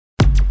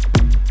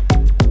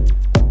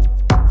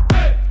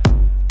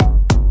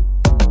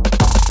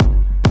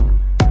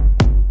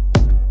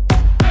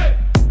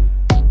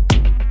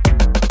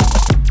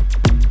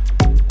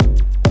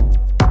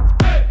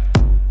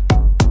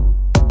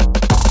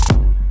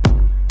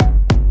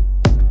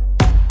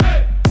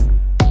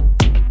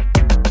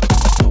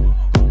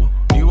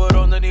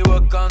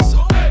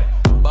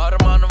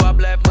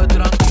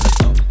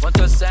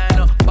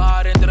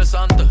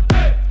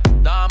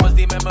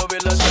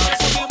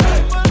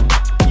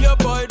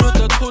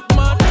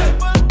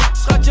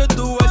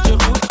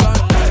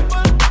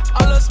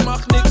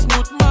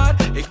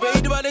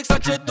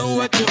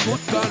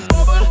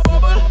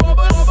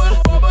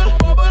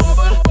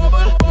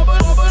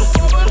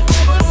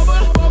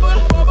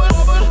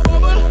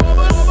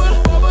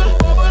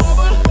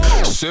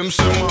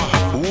Summa,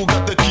 who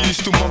got the keys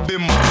to my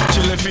bimma?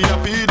 Chillen via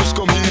P, dus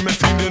kom hier met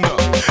vriendinnen.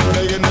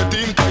 Ben je net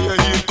 10, kan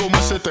je hier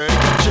komen zitten. Ik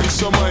heb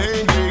chicks om me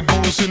heen, Grey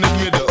Goose in het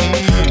midden.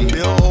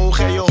 Heel hoog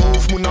en je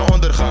hoofd moet naar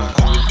onder gaan.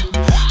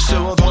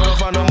 Ze wilt horen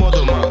van een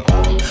modderman.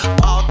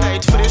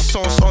 Altijd fris,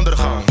 soms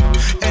ondergang.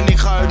 En ik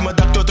ga uit mijn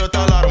dak tot het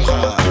alarm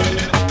gaat.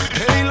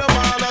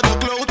 Helemaal naar de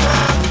kloten.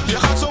 Je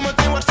gaat zo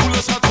meteen wat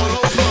voelen, schat,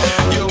 geloof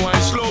me. Yo,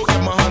 hij slow, ik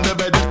heb mijn handen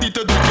bij de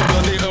tieten. Druk je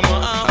wel tegen me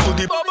aan. Voel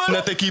die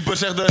net de keeper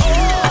zegt de...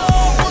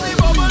 Voel die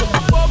bobbel,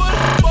 bobbel,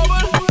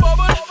 bobbel,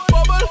 bobbel,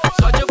 bobbel.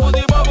 Schatje, voel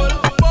die bobbel,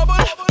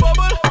 bobbel,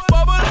 bobbel,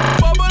 bobbel,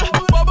 bobbel,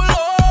 bobbel.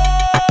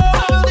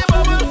 Voel die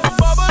bobbel,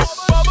 bobbel,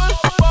 bobbel,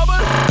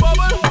 bobbel,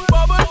 bobbel,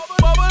 bobbel,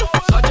 bobbel.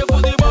 Schatje,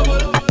 voel die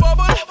bobbel,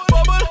 bobbel,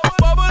 bobbel,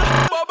 bobbel,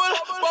 bobbel,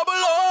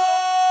 bobbel.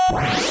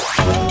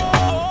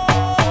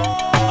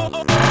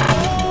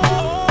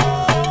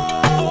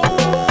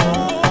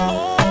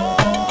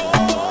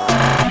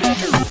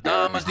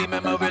 Dames die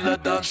met me willen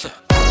dansen.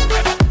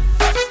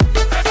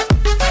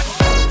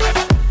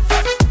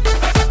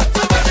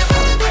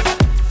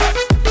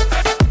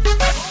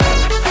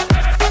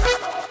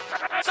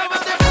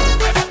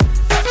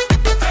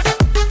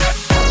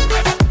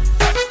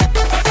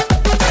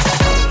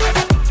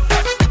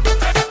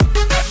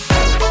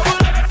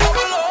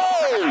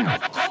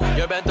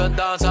 Je bent een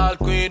danszaal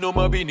queen, noem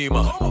me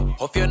Binima.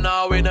 Of je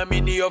nou in een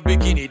mini of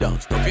bikini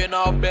danst. Of je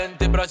nou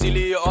bent in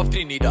Brazilië of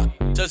Trinidad.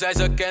 Ze zei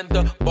ze kent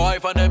de boy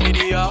van de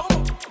media.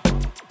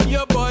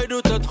 Je boy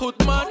doet het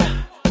goed, man.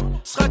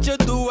 Schatje,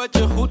 doe wat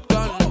je goed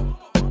kan.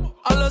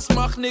 Alles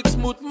mag, niks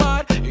moet,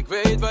 maar ik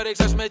weet wat ik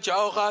straks met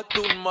jou ga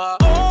doen, maar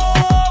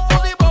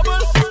voel die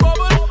bobbel,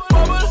 bobbel,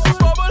 bobbel,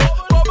 bobbel,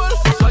 bobbel.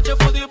 Schatje,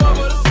 voel die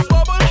bobbel,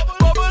 bobbel,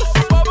 bobbel,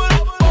 bobbel,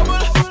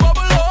 bobbel,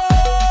 bobbel.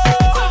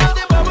 Voel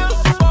die bobbel,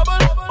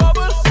 bobbel, bobbel,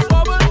 bobbel,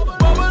 bobbel,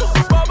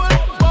 bobbel,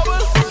 bobbel.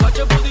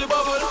 Schatje, voel die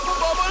bobbel,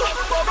 bobbel,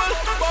 bobbel,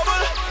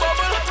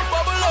 bobbel,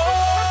 bobbel, bobbel.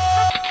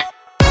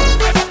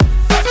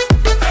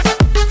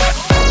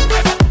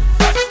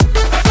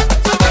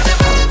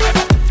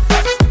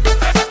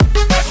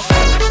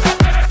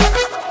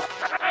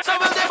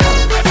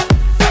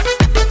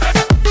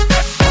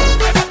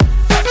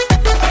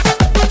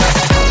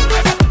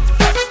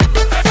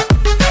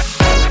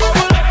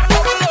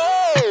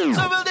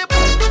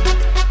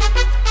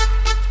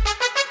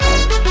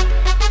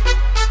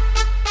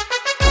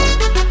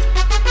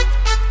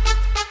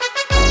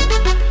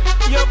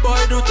 Je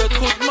boy doet het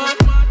goed, man.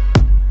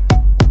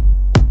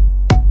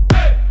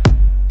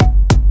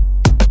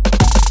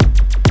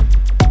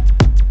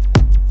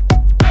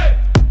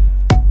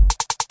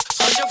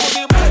 Schatje, voel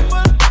die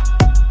bobbel,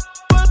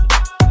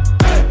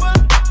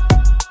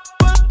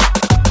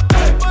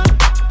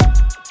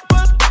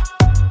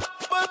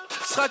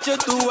 schatje,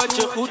 doe wat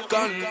je goed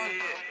kan.